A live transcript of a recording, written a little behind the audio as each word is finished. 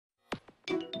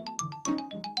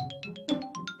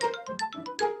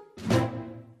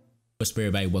What's up,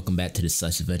 everybody? Welcome back to the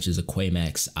Such Adventures of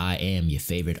Quamax. I am your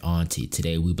favorite auntie.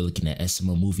 Today we'll be looking at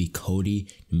SML movie Cody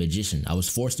the Magician. I was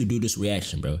forced to do this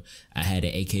reaction, bro. I had an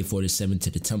AK-47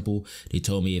 to the temple. They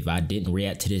told me if I didn't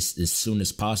react to this as soon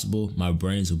as possible, my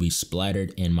brains will be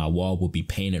splattered and my wall will be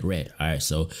painted red. All right,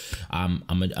 so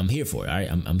I'm here for it. All right,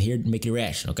 I'm here to make a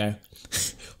reaction. Okay.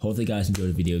 Hopefully, you guys enjoy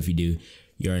the video. If you do,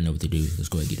 you already know what to do. Let's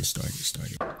go ahead and get it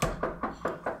started.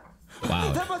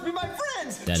 Wow. That must be my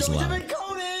friends. That's Joseph loud. and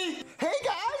Cody. Hey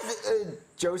guys.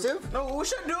 Joseph? No,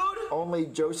 what's up, dude? Only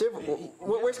Joseph?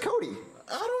 Where's Cody?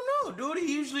 I don't know, dude.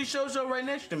 He usually shows up right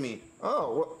next to me.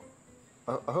 Oh,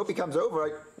 well, I hope he comes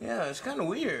over. Yeah, it's kind of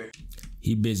weird.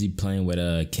 He busy playing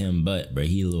with Kim Butt, but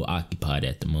he a little occupied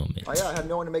at the moment. Oh yeah, I have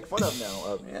no one to make fun of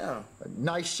now. Yeah. A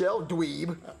nice shell,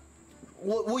 dweeb.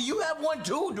 Well, you have one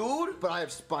too, dude. But I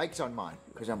have spikes on mine,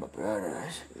 because I'm a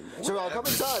badass. So I'll come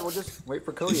inside. We'll just wait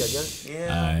for Cody, I guess.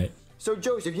 Yeah. All right. So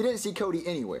Joseph, you didn't see Cody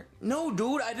anywhere? No,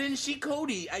 dude, I didn't see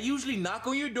Cody. I usually knock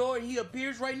on your door and he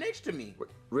appears right next to me.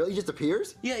 Really? He just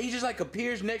appears? Yeah, he just like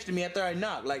appears next to me after I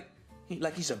knock, like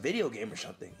he's a video game or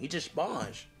something. He just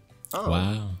spawns. Oh.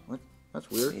 Wow.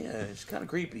 That's weird. Yeah, it's kind of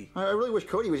creepy. I really wish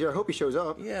Cody was here. I hope he shows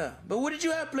up. Yeah, but what did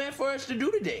you have planned for us to do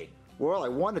today? Well, I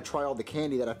wanted to try all the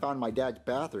candy that I found in my dad's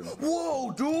bathroom.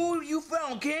 Whoa, dude, you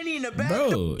found candy in the bathroom?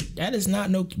 Bro, that is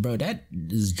not no, bro, that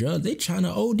is drugs. They trying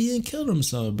to OD and kill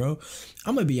themselves, bro.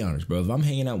 I'm gonna be honest, bro. If I'm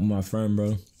hanging out with my friend,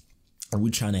 bro, and we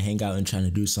trying to hang out and trying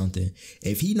to do something,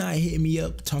 if he not hitting me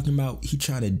up talking about he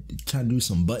trying to do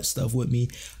some butt stuff with me,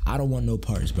 I don't want no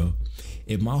parts, bro.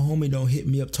 If my homie don't hit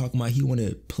me up talking about he want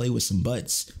to play with some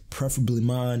butts, preferably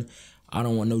mine, I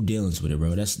don't want no dealings with it,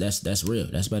 bro. That's real.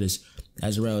 That's about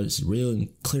as real and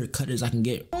clear cut as I can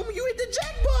get. Homie, you hit the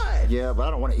jackpot. Yeah, but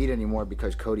I don't want to eat anymore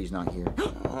because Cody's not here.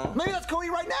 Maybe that's Cody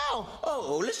right now.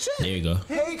 Oh, let's check. There you go.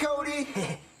 Hey, Cody.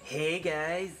 Hey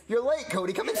guys. You're late,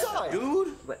 Cody. Come inside.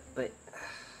 Dude. But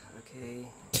okay.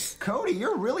 Cody,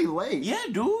 you're really late. Yeah,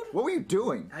 dude. What were you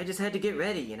doing? I just had to get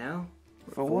ready, you know?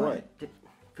 For what?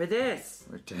 For this.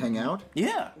 To hang out?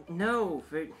 Yeah. No,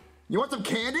 for... You want some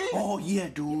candy? Oh, yeah,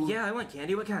 dude. Yeah, I want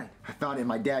candy. What kind? I found it in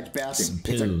my dad's bathroom. Some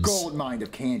It's a pills. gold mine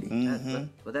of candy.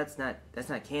 Well, that's not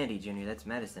candy, Junior. That's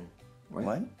medicine.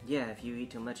 What? Yeah, if you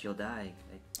eat too much, you'll die.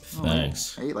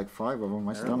 Thanks. I ate like 5 of them.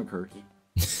 My stomach hurts.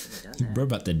 I've done Bro,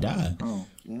 about to die. Oh.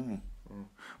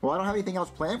 Well, I don't have anything else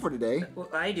planned for today. that. Well,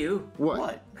 I do.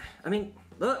 What? I mean,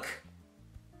 look.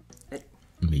 You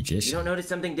Magician. don't notice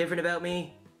something different about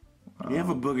me? You have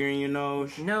a booger in your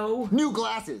nose? No. New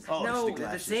glasses. Oh, No, it's the the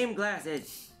glasses. same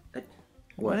glasses.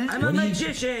 What is I'm a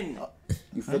magician.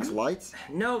 You fix lights?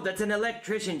 No, that's an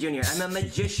electrician, Junior. I'm a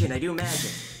magician. I do magic.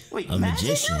 Wait, A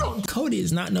magician. Cody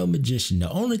is not no magician.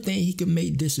 The only thing he can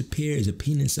make disappear is a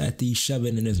penis after he shove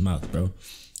it in his mouth, bro.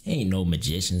 He ain't no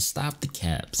magician. Stop the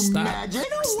cap. Stop. Magic?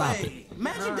 No Stop way. it.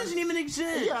 Magic doesn't even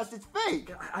exist. Yes, it's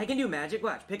fake. I can do magic.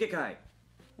 Watch. Pick a card.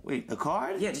 Wait, a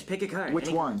card? Yeah, just pick a card. Which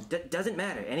one? Doesn't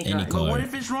matter. Any Any card. card. But what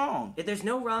if it's wrong? If there's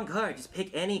no wrong card, just pick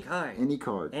any card. Any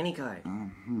card. Any card.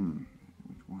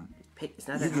 Which one? Pick. It's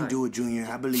not You that can hard. do it, Junior.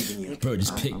 I believe in you. Bro,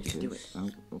 just pick. Okay. Do it.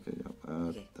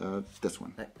 Okay. This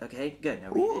one. Okay, good. Now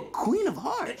read Ooh, it. Queen of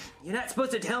Hearts. You're not supposed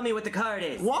to tell me what the card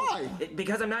is. Why?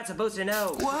 Because I'm not supposed to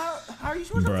know. Well, how are you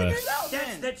supposed to Bruh. figure it out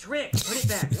That's then? the trick. Put it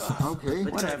back. Okay. Put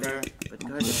the card Whatever. back. Put the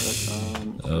card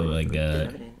back. Oh my Have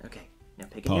god. it in. Okay. Now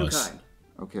pick a new Pause. card.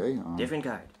 Okay. Different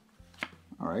card.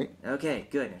 All right. Okay,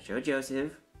 good. Now show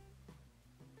Joseph.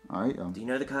 All right. Do you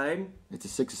know the card? It's a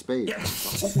 6 of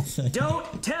spades.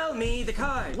 Don't tell me the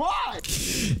card. Why?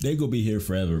 They gonna be here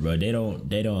forever, bro. They don't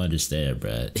understand,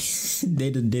 bro. They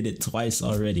done did it twice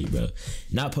already, bro.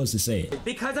 Not supposed to say it.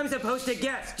 Because I'm supposed to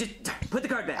guess. Just put the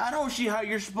card back. I don't see how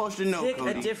you're supposed to know, Pick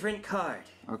Cody. a different card.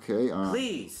 Okay.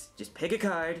 Please, just pick a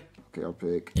card. Okay, I'll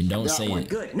pick. And don't that say one. it.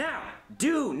 Good. Now,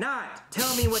 do not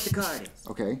tell me what the card is.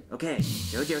 Okay. Okay,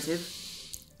 show Joseph.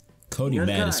 Cody You know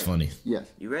the bad is card. funny. Yes.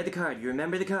 You read the card. You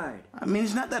remember the card. I mean,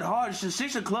 it's not that hard. It's a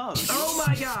 6 of clubs. Oh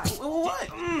my God!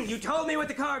 What? You told me what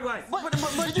the card was. But you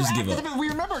Just asked give us up. if we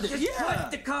remembered it. Just Yeah.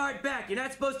 put the card back. You're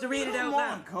not supposed to read it out Come on,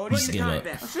 loud. Cody. Put Just the give card up.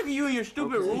 back. I'm sick of you and your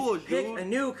stupid rules, Pick dude. a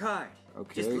new card.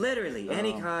 Okay. Just literally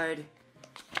any card.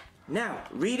 Now,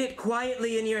 read it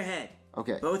quietly in your head.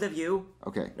 Okay. Both of you.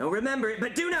 Okay. No, remember it,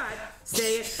 but do not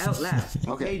say it out loud.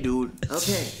 Okay, dude.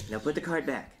 Okay, now put the card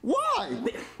back. Why?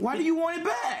 Why do you want it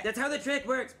back? That's how the trick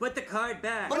works. Put the card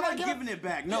back. I'm if I not give giving it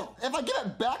back. No. If I give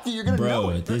it back to you, you're gonna know Bro,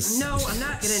 it. this No, I'm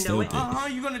not gonna know it.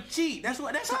 stupid. You're gonna cheat. That's how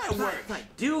it works. Fine.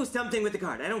 Do something with the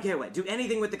card. I don't care what. Do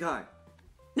anything with the card.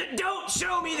 No, don't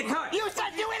show me the card. You said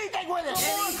do anything with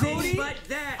it. Anything but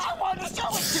that. I wanted to show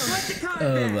it to you. Put the card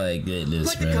Oh back. my goodness,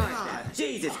 Put the bro. card back.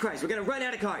 Jesus Christ, we're gonna run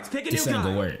out of cards. Pick a This new ain't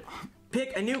card. gonna work.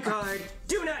 pick a new card.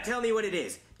 Do not tell me what it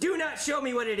is. Do not show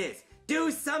me what it is. Do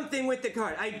something with the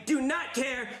card. I do not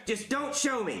care. Just don't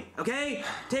show me, okay?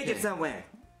 Take it somewhere.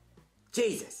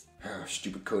 Jesus. Oh,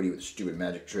 stupid Cody with a stupid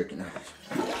magic trick.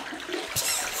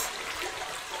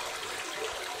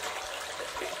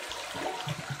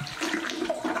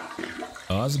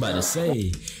 Oh, I was about to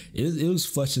say, it was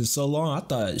flushing so long, I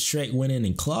thought Shrek went in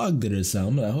and clogged it or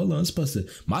something. I'm like, hold on, it's supposed to...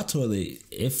 My toilet,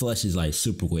 it flushes like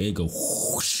super quick. It go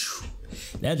whoosh.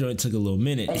 That joint took a little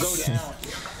minute. Go down.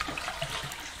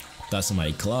 Thought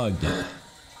somebody clogged it.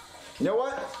 You know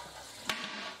what?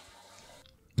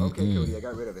 Okay, Cody, I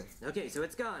got rid of it. Okay, so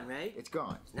it's gone, right? It's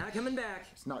gone. It's not coming back.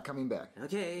 It's not coming back.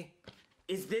 Okay.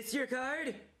 Is this your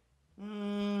card? I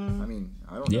mean,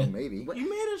 I don't know, maybe. You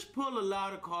made us pull a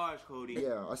lot of cards, Cody.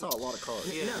 Yeah, I saw a lot of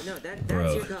cards. Yeah. No, that's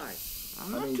Bro. your card.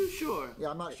 I'm not too sure. Yeah,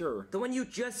 I'm not sure. The one you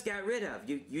just got rid of.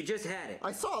 You just had it.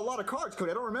 I saw a lot of cards,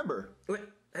 Cody. I don't remember.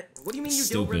 What do you mean you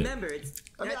don't Stupid. remember?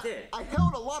 That's it. I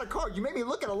held a lot of cards. You made me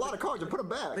look at a lot of cards and put them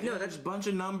back. But no, That's a bunch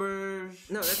of numbers.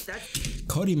 No, that's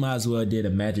Cody might as well did a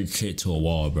magic trick to a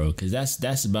wall, bro, because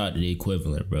that's about the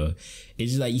equivalent, bro.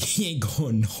 It's just like, you ain't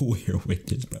going nowhere with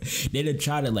this, bro. They done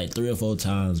tried it like 3 or 4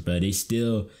 times, bro. They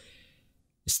still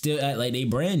act like they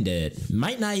brand dead.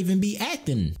 Might not even be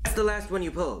acting. that's the last one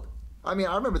you pulled. I mean,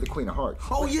 I remember the Queen of Hearts.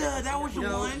 Oh yeah, that was the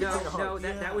No, one.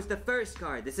 that was the first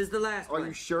card. This is the last Are one.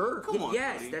 you sure? Come on,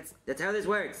 Yes, Cody. that's how this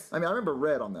works. I mean, I remember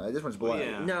red on that. This one's black.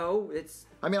 yeah. No, it's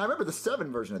I mean, I remember the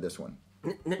 7 version of this one.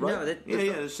 no.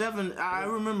 Yeah, the 7. I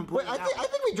remember Wait, pulling I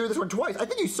think we drew this one twice. I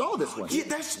think you saw this one. Yeah,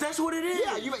 that's what it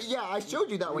is. Yeah, I showed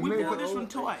you that one. We You made me pulled put this one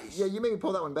twice. Yeah, you made me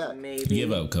pull that one back. Maybe.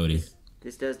 Give up, Cody.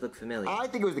 This does look familiar. I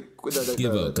think it was the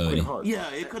Give up, Queen Cody. of Hearts. Yeah,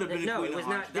 it could have been the No, Queen it was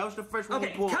of Hearts. not. That was the first one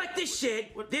Okay, we pulled. cut this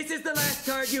shit. This is the last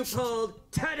card you pulled.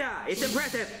 Ta-da! It's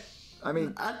impressive. I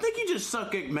mean, I think you just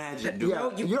suck at magic, dude. yeah,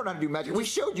 you don't know how to do magic. We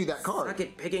showed you that card. Suck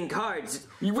at picking cards.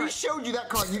 We showed you that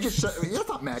card. You just that's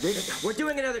not magic. We're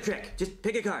doing another trick. Just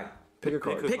pick a card. Pick a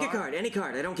card. Pick a card. Any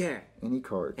card. I don't care. Any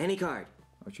card. Any card.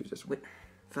 I'll choose this one.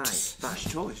 Fine.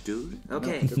 Nice choice, dude.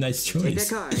 Okay. Nice Take that choice.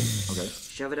 card. Okay.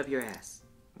 Shove it up your ass.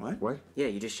 What? Yeah,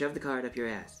 you just shove the card up your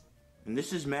ass. And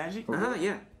this is magic?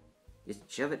 Yeah. Just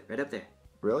shove it right up there.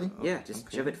 Really? Yeah,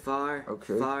 just shove it far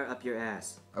up your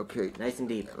ass. Okay. Nice and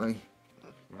deep. Let me.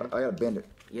 I gotta bend it.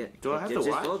 Yeah. Do I have to just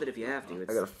what? fold it if you have to.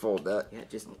 I gotta fold that. Yeah,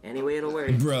 just any way it'll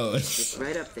work. Bro. Just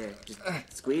right up there. Just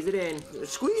squeeze it in.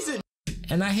 Squeeze it.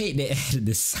 And I hate they added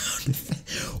the sound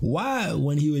effect. Why,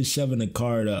 when he was shoving the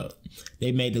card up,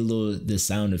 they made the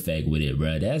sound effect with it,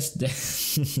 bro? That's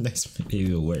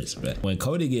even worse, bro. When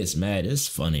Cody gets mad, it's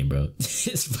funny, bro.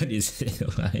 It's funny as hell.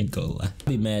 I ain't gonna lie. I'd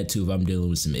be mad too if I'm dealing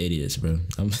with some idiots, bro.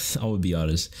 I'm gonna be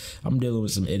honest. I'm dealing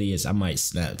with some idiots. I might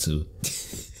snap too.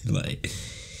 Like,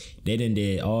 they done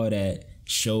did all that,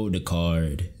 showed the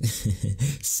card,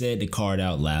 said the card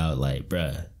out loud, like,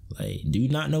 bruh. Like, do you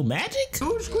not know magic?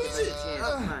 Dude, squeeze it.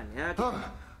 Yeah, come on.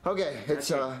 Okay.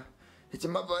 Okay, it's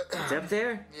in my butt. It's up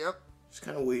there. Yep. It's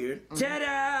kind of weird.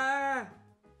 Ta-da!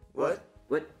 What?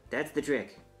 What? That's the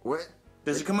trick. What?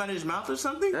 Does it come out of his mouth or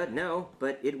something? No,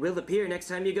 but it will appear next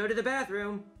time you go to the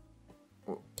bathroom.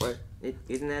 What?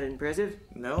 Isn't that impressive?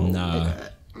 No. Nah.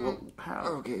 Well, how?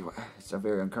 Okay, it's not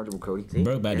very uncomfortable, Cody. See?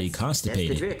 Bro about to be That's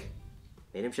constipated. the trick.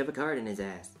 Made him shove a card in his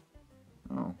ass.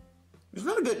 Oh. It's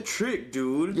not a good trick,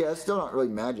 dude. Yeah, it's still not really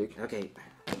magic. Okay.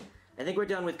 I think we're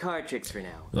done with card tricks for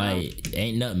now. Like,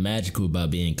 ain't nothing magical about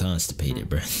being constipated,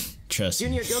 bro. Trust me.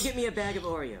 Junior, go get me a bag of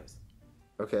Oreos.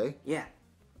 Okay. Yeah,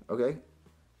 Okay.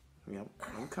 Yeah,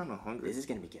 I'm kind of hungry. this is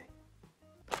gonna be good.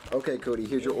 Okay, Cody,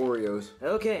 here's your Oreos.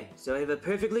 Okay, so I have a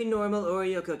perfectly normal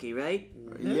Oreo cookie, right?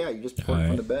 Yeah, you just pulled it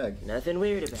from the bag. Nothing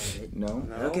weird about it. No?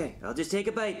 Okay, I'll just take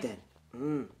a bite then.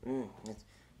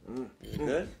 You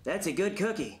good? That's a good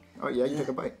cookie. Oh, yeah, you took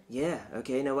a bite. Yeah,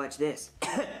 okay, now watch this.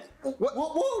 What?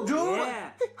 Whoa, dude!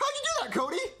 Yeah. How'd you do that,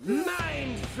 Cody?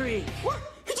 Mind freak. What?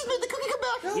 He just made the cookie come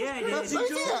back. Yeah, I did. Let me see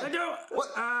that. I don't.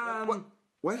 What?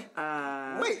 What?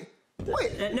 Wait.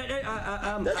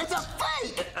 It's a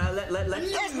fake!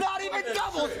 It's not even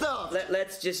double stuff!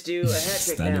 Let's just do a hat It's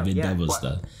trick not now. even Yeah. double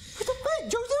stuff. It's a fake,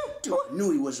 Joseph! I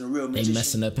knew he wasn't a real They magician.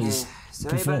 messing up his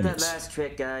Sorry about that performance. last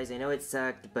trick, guys. I know it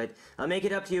sucked, but I'll make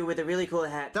it up to you with a really cool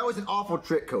hat. That was an awful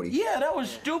trick, Cody. Yeah, that was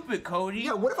stupid, Cody.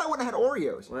 Yeah, what if I wouldn't have had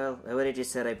Oreos? Well, I would have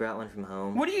just said I brought one from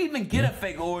home. Where do you even get a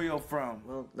fake Oreo from?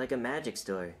 Well, like a magic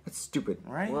store. That's stupid.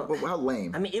 Right? Well, How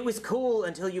lame. I mean, it was cool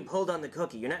until you pulled on the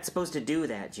cookie. You're not supposed to do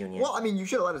that, Junior. Well, I mean, you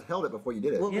should have let us held it before you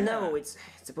did it. Well, Yeah. no, it's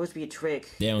supposed to be a trick.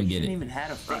 They don't get Didn't it. even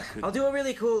have a fake cookie. I'll do a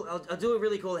really cool. I'll do a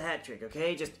really cool hat trick.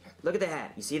 Okay, just look at the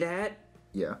hat. You see the hat?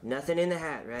 Yeah. Nothing in the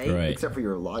hat, right? Right. Except for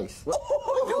your lice. Well,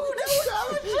 Oh, dude, that was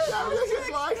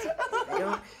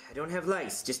I don't have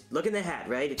lice. Just look in the hat,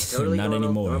 right? It's totally Not normal.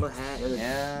 anymore. Normal hat.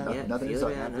 Yeah, nothing feel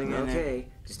inside. around. Nothing Okay,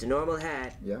 just a normal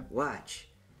hat. Yeah. Watch.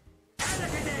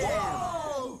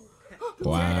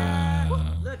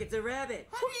 Wow. Look, it's a rabbit.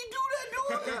 How do you do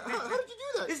that, dude? How did you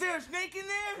do that? Is there a snake in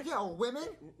there? Yeah, women?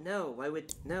 No, why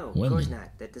would... No, of Women. course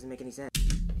not. That doesn't make any sense.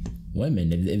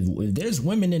 Women, if there's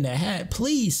women in the hat,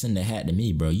 please send the hat to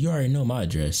me, bro. You already know my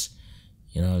address.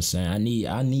 You know what I'm saying?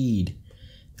 I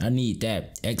need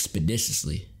that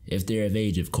expeditiously. If they're of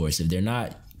age, of course. If they're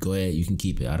not, go ahead. You can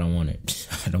keep it. I don't want it.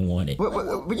 I don't want it. But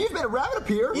you've made a rabbit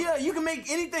appear. Yeah, you can make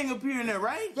anything appear in there,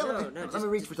 right? Yeah, No, let just- me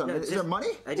reach for something. no, Is just- there money?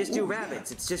 I just do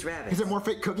rabbits. It's just rabbits. Is there more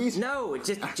fake cookies? No, it's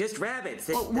just rabbits.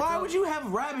 That's Why all. would you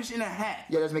have rabbits in a hat?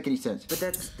 Yeah, that doesn't make any sense. But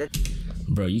that's...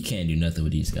 Bro, you can't do nothing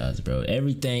with these guys, bro.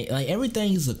 Everything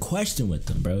is a question with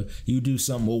them, bro. You do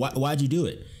something. Well, why'd you do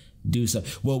it? Do something.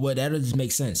 Well, that doesn't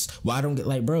make sense. Well, I don't get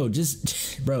bro.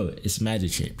 Bro, it's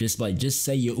magic trick. Just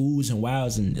say your oohs and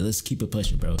wows and let's keep it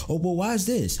pushing, bro. Oh, well, why is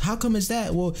this? How come it's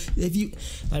that? Well, if you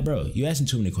bro, you asking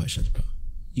too many questions, bro.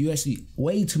 You asking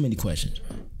way too many questions,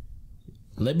 bro.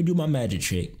 Let me do my magic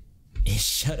trick and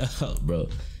shut up, bro.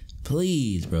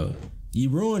 Please, bro. You're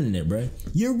ruining it, bro.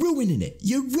 You're ruining it.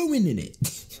 Yo.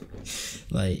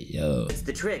 It's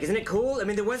the trick. Isn't it cool? I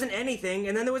mean, there wasn't anything,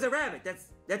 and then there was a rabbit.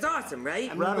 That's awesome,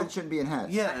 right? Rabbits shouldn't be in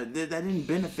hats. Yeah, that didn't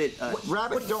benefit us.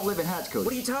 Rabbits don't live in hats, Cody.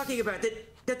 What are you talking about?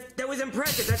 That was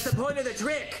impressive. That's the point of the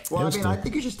trick. Well, I It was mean, cool. I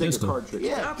think you should stick It was to cool. card tricks.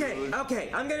 Yeah. Okay.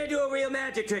 I'm gonna do a real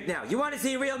magic trick now. You want to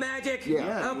see real magic?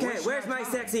 Yeah. Okay. Where's my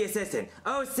sexy assistant?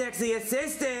 Oh, sexy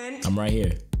assistant. I'm right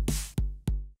here.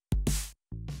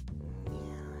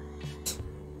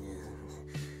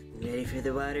 Ready for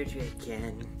the water trick,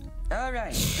 Ken? All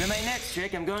right. For my next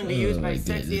trick, I'm going to use my my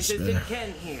sexy goodness, assistant, bro.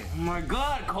 Ken, here. Oh my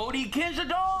God, Cody, Ken's a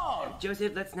dog.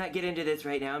 Joseph, let's not get into this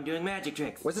right now. I'm doing magic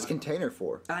tricks. What's this container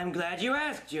for? I'm glad you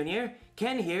asked, Junior.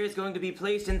 Ken here is going to be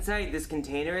placed inside this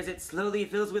container as it slowly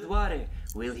fills with water.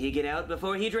 Will he get out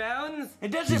before he drowns?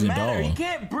 It doesn't He's a matter. dog. He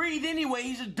can't breathe anyway.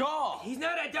 He's a dog. He's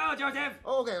not a dog, Joseph.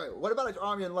 Oh, okay, wait. What about his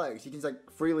arms and legs? He can like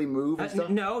freely move and stuff?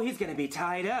 No, he's gonna be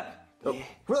tied up. Oh,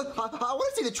 really? I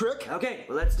want to see the trick. Okay,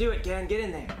 well, let's do it, Ken. Get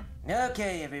in there.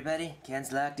 Okay, everybody.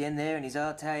 Ken's locked in there and he's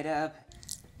all tied up.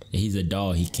 He's a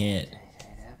dog. He can't.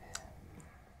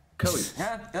 Cody.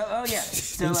 Huh? Oh yeah.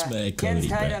 So, This man Ken's Cody,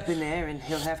 tied bruh. up in there and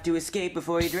he'll have to escape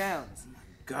before he drowns.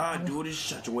 God, dude, this is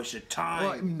such a waste of time.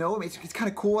 Well, no, I mean, it's kind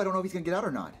of cool. I don't know if he's going to get out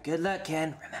or not. Good luck,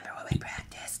 Ken. Remember what we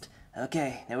practiced.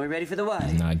 Okay, now we're ready for the water.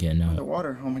 He's not getting The out.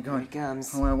 water. Oh, my God. Here it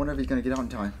comes. Oh, I wonder if he's going to get out in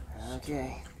time.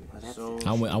 Okay. Well,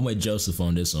 that's I'm with Joseph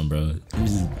on this one, bro.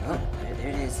 Oh, there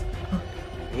it is.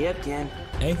 Hurry up, Ken.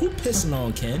 Hey, who pissing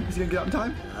on Ken? Is he going to get out in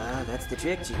time? Ah, that's the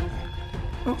trick, Junior.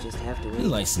 Just have to wait. He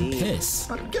like and some see. piss.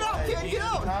 Get out, Ken, get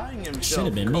out! Denying himself,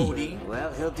 Should've been me. Cody.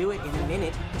 Well, he'll do it in a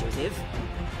minute, Joseph.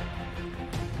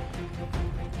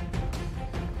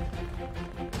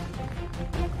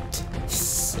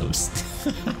 So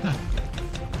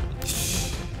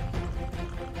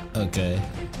okay.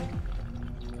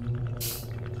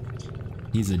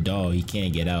 He's a dog. He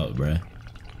can't get out, bruh.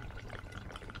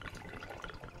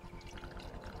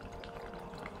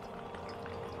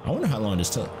 I wonder how long this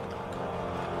took.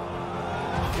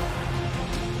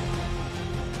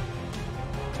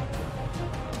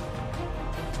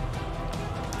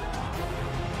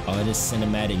 Oh, this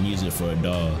cinematic music for a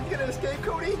dog. You going to escape,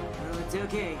 Cody? Oh, it's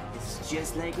okay. It's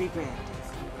just like we practiced.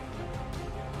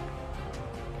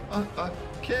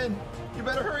 Ken, you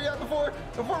better hurry up before it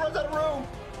runs out of room.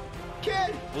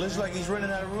 Ken, Looks like he's running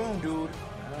out of room, dude.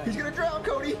 he's going to drown,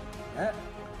 Cody.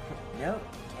 No,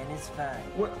 Ken is fine.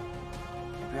 What?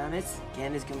 I promise,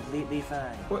 Ken is completely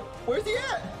fine. Where's he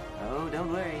at? Oh,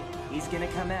 don't worry. He's gonna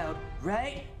come out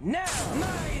right now.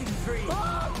 Mind freeze.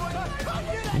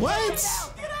 What?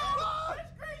 Get out!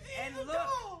 And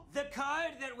look, the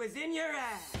card that was in your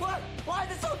ass. What? Why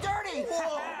is it so dirty?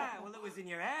 Well, it was in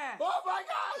your ass. Oh my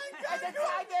God! It's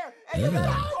inside there! And Yeah. you got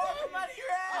out of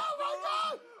your ass! Oh my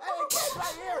God! Hey, Ken's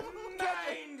right here!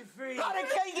 Mind freeze. How did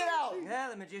Ken get out? Well,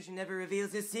 the magician never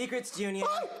reveals his secrets, Junior.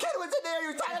 What? Ken was in there, he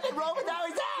was tied up in rope, and now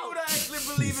he's Dude, out! I actually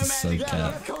believe in This is so magic. cap.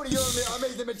 Yeah, Cody, you're an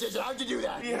amazing magician. How'd you do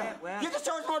that? Yeah. Well, You just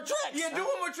show us more tricks! Yeah, do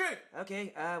one more trick.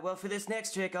 okay, well, for this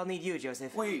next trick, I'll need you,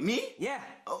 Joseph. Wait, me? Yeah.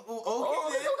 Oh,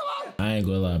 okay, then. Come on! I ain't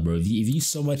gonna lie, bro. If you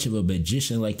so much of a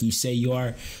magician like you say you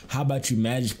are, how about you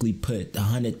magically put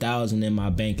 100,000 in my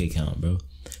bank account, bro?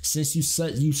 Since you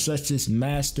such this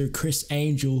master Chris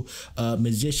Angel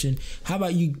magician, how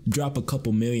about you drop a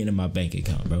couple million in my bank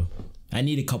account, bro? I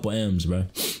need a couple M's, bro.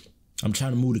 I'm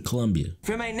trying to move to Colombia.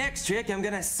 For my next trick, I'm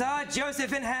gonna saw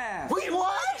Joseph in half. Wait,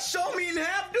 what? Show me in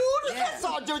half, dude. You can't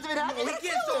saw Joseph in half. You're He gonna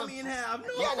can't kill saw him. me in half. No.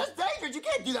 Yeah, that's dangerous. You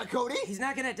can't do that, Cody. He's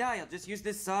not gonna die. I'll just use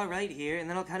this saw right here, and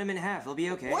then I'll cut him in half. It'll be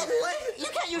okay. What? You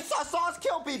can't use saws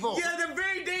kill people. Yeah, they're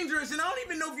very dangerous, and I don't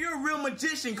even know if you're a real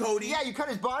magician, Cody. Yeah, you cut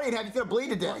his body in half, he's gonna bleed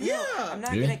to death. Yeah. I'm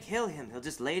not Yeah. gonna kill him. He'll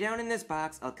just lay down in this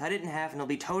box. I'll cut it in half, and he'll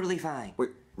be totally fine. Wait,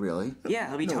 really? Yeah,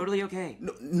 he'll be totally okay.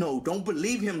 No, don't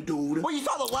believe him, dude. Well, you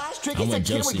saw the last trick. I He want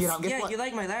said Ken would Joseph. get out. Guess Yeah, what? you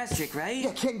like my last trick, right?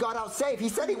 Yeah, Ken got out safe. He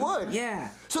said he would. Yeah.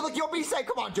 So look, you'll be safe.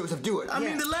 Come on, Joseph, do it. I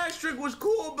mean, the last trick was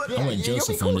cool, but I want you'll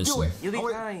Joseph be cool on to this do one. it. You'll be I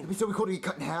want- fine. It'd be so cool to get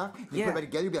cut in half. You Yeah. put it back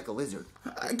together, you'd be like a lizard.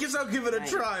 I guess I'll give it a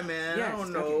try, man. Yeah, I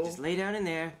don't okay, know. just lay down in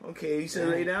there. Okay, you said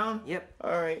lay down? Yep.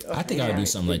 All right. I think I would do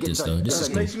something like this though. This is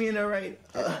cool. Place me in there, right?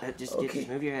 Just okay.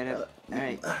 move your head up. All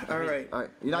right. All right. All right,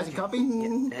 you nice and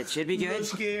comfy? That should be I'm good.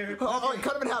 scared. Oh, all right,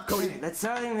 cut him in half, Cody. Let's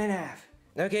saw him in half.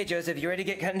 Okay, Joseph, you ready to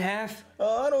get cut in half?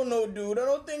 I don't know, dude. I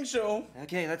don't think so.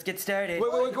 Okay, let's get started.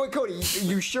 Wait, Cody,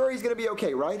 you sure he's gonna be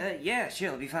okay, right? Yeah, sure,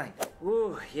 it'll be fine.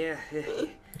 Ooh, yeah. He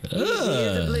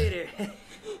is a bleeder.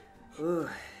 Ooh.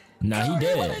 Nah, he What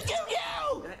dead. did you do?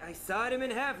 I sawed him in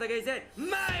half, like I said.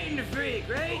 Mind freak,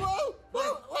 right? Whoa,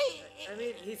 wait. I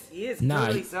mean, he is Nah.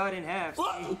 totally sawed in half.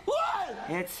 What?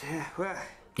 It's, well,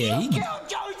 Yeah, he. Kill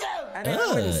Joseph! I mean, I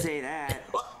wouldn't say that.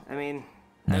 I mean,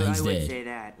 Nah, I he's would dead. say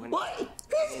that. When, What?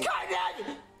 He's cut dead!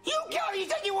 You killed him! You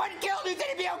said you wouldn't kill him! You said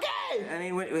he'd be okay! I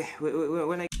mean,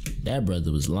 when I That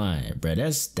brother was lying, bro.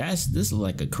 This is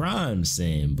like a crime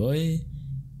scene, boy.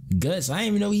 Guts. I didn't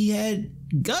even know he had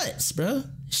guts, bro.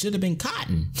 Should have been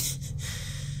cotton.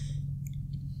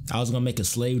 I was gonna make a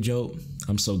slave joke.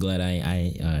 I'm so glad I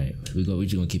all right. We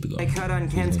just gonna keep it going. cut on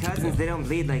Ken's cousins, they don't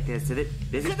bleed like this. So this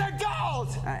Because they're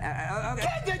dolls! okay.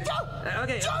 Kids, they're dolls!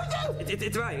 Okay, Joseph!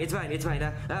 it's fine.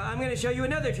 I'm gonna show you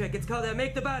another trick. It's called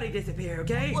make the body disappear,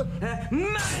 okay? Mind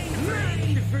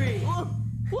free. What?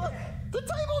 The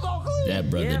table's all clear! That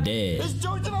brother Yep. dead. Is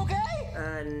Joseph okay?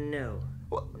 No.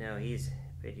 What? No, he's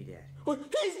pretty dead. What?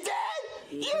 He's dead?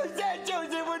 You said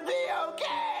Joseph would be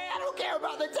okay! I don't care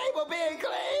about the table being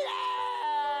clean!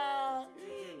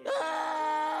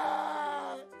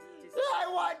 I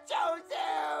want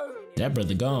Joseph! That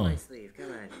brother My gone. sleeve,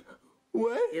 come on.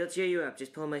 What? It'll cheer you up.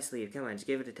 Just pull my sleeve. Come on, just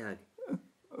give it a tug.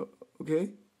 Okay.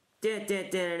 Oh,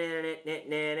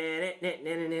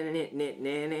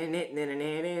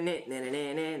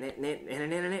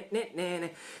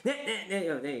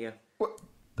 there you go. What?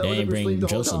 They was ain't up your bring sleeve the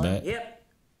whole Joseph time? back. Yep.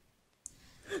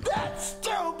 That's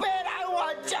stupid! I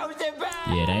want Joseph back!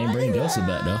 Yeah, they ain't bring Joseph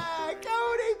back though.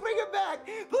 Cody, bring him back!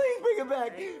 Please bring him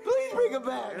back! Please bring him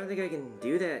back! I don't think I can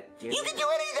do that, Junior. You can do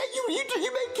anything!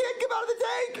 You make kid come out of the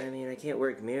tank! I mean, I can't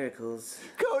work miracles.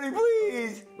 Cody,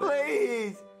 please!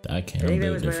 Please! I can't. I I'm think that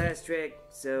built was my different. last trick.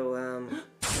 So,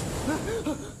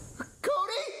 Cody!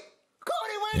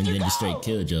 Cody, where'd And you then go? just straight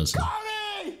kill Joseph.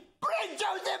 Cody! Bring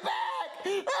Joseph back!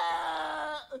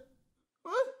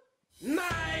 What?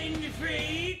 mind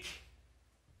freak.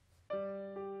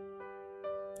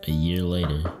 A year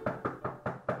later.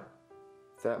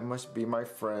 That must be my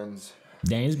friends.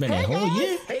 Dang, it's been a whole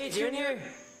year. Hey, Junior.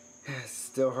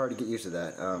 Still hard to get used to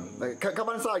that. Come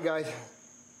on inside, guys.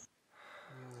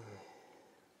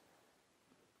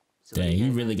 Dang, he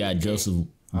really got Joseph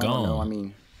I don't know. I gone.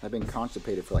 mean, I've been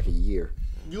constipated for like a year.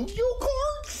 Yu-Gi-Oh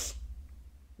cards?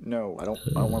 No, I don't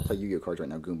want to play Yu-Gi-Oh cards right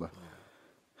now, Goomba.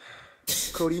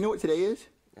 Cody, you know what today is?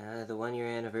 The 1-year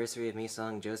anniversary of me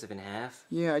sawing Joseph in half.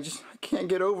 Yeah, I can't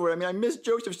get over it. I mean, I miss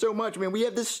Joseph so much. I mean, we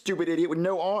have this stupid idiot with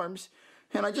no arms.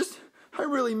 And I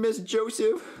really miss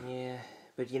Joseph. Yeah,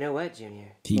 but you know what,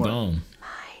 Junior? He gone.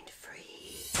 Mind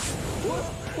free. What?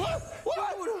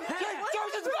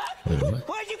 Joseph's back! Wait, what?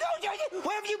 Where'd you go, Joseph?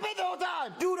 Where have you been the whole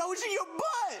time? Dude, I was in your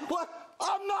butt. What?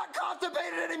 I'm not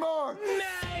constipated anymore!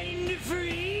 Mind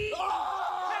free.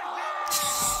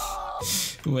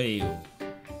 Wait,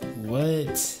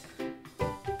 what?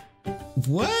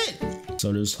 What?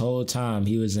 So this whole time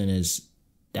he was in his.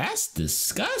 That's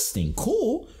disgusting.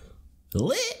 Cool,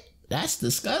 lit. That's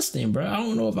disgusting, bro. I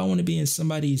don't know if I want to be in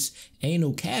somebody's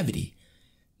anal cavity.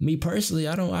 Me personally,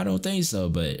 I don't think so.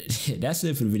 But that's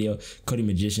it for the video. Cody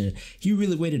Magician. He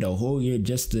really waited a whole year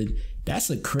just to.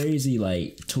 That's a crazy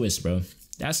like twist, bro.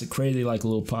 That's a crazy like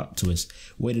little pop twist.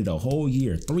 Waited a whole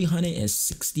year,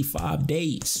 365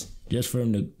 days. Just for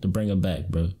him to bring him back,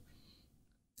 bro.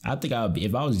 I think I would be,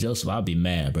 if I was Joseph, I'd be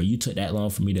mad, bro. You took that long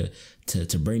for me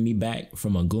to bring me back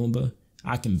from a Goomba.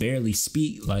 I can barely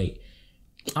speak. Like,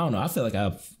 I don't know. I feel like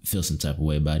I feel some type of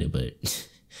way about it, but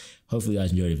hopefully you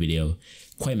guys enjoyed the video.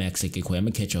 Quamax, aka Quay. I'm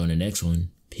gonna catch you on the next one.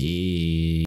 Peace.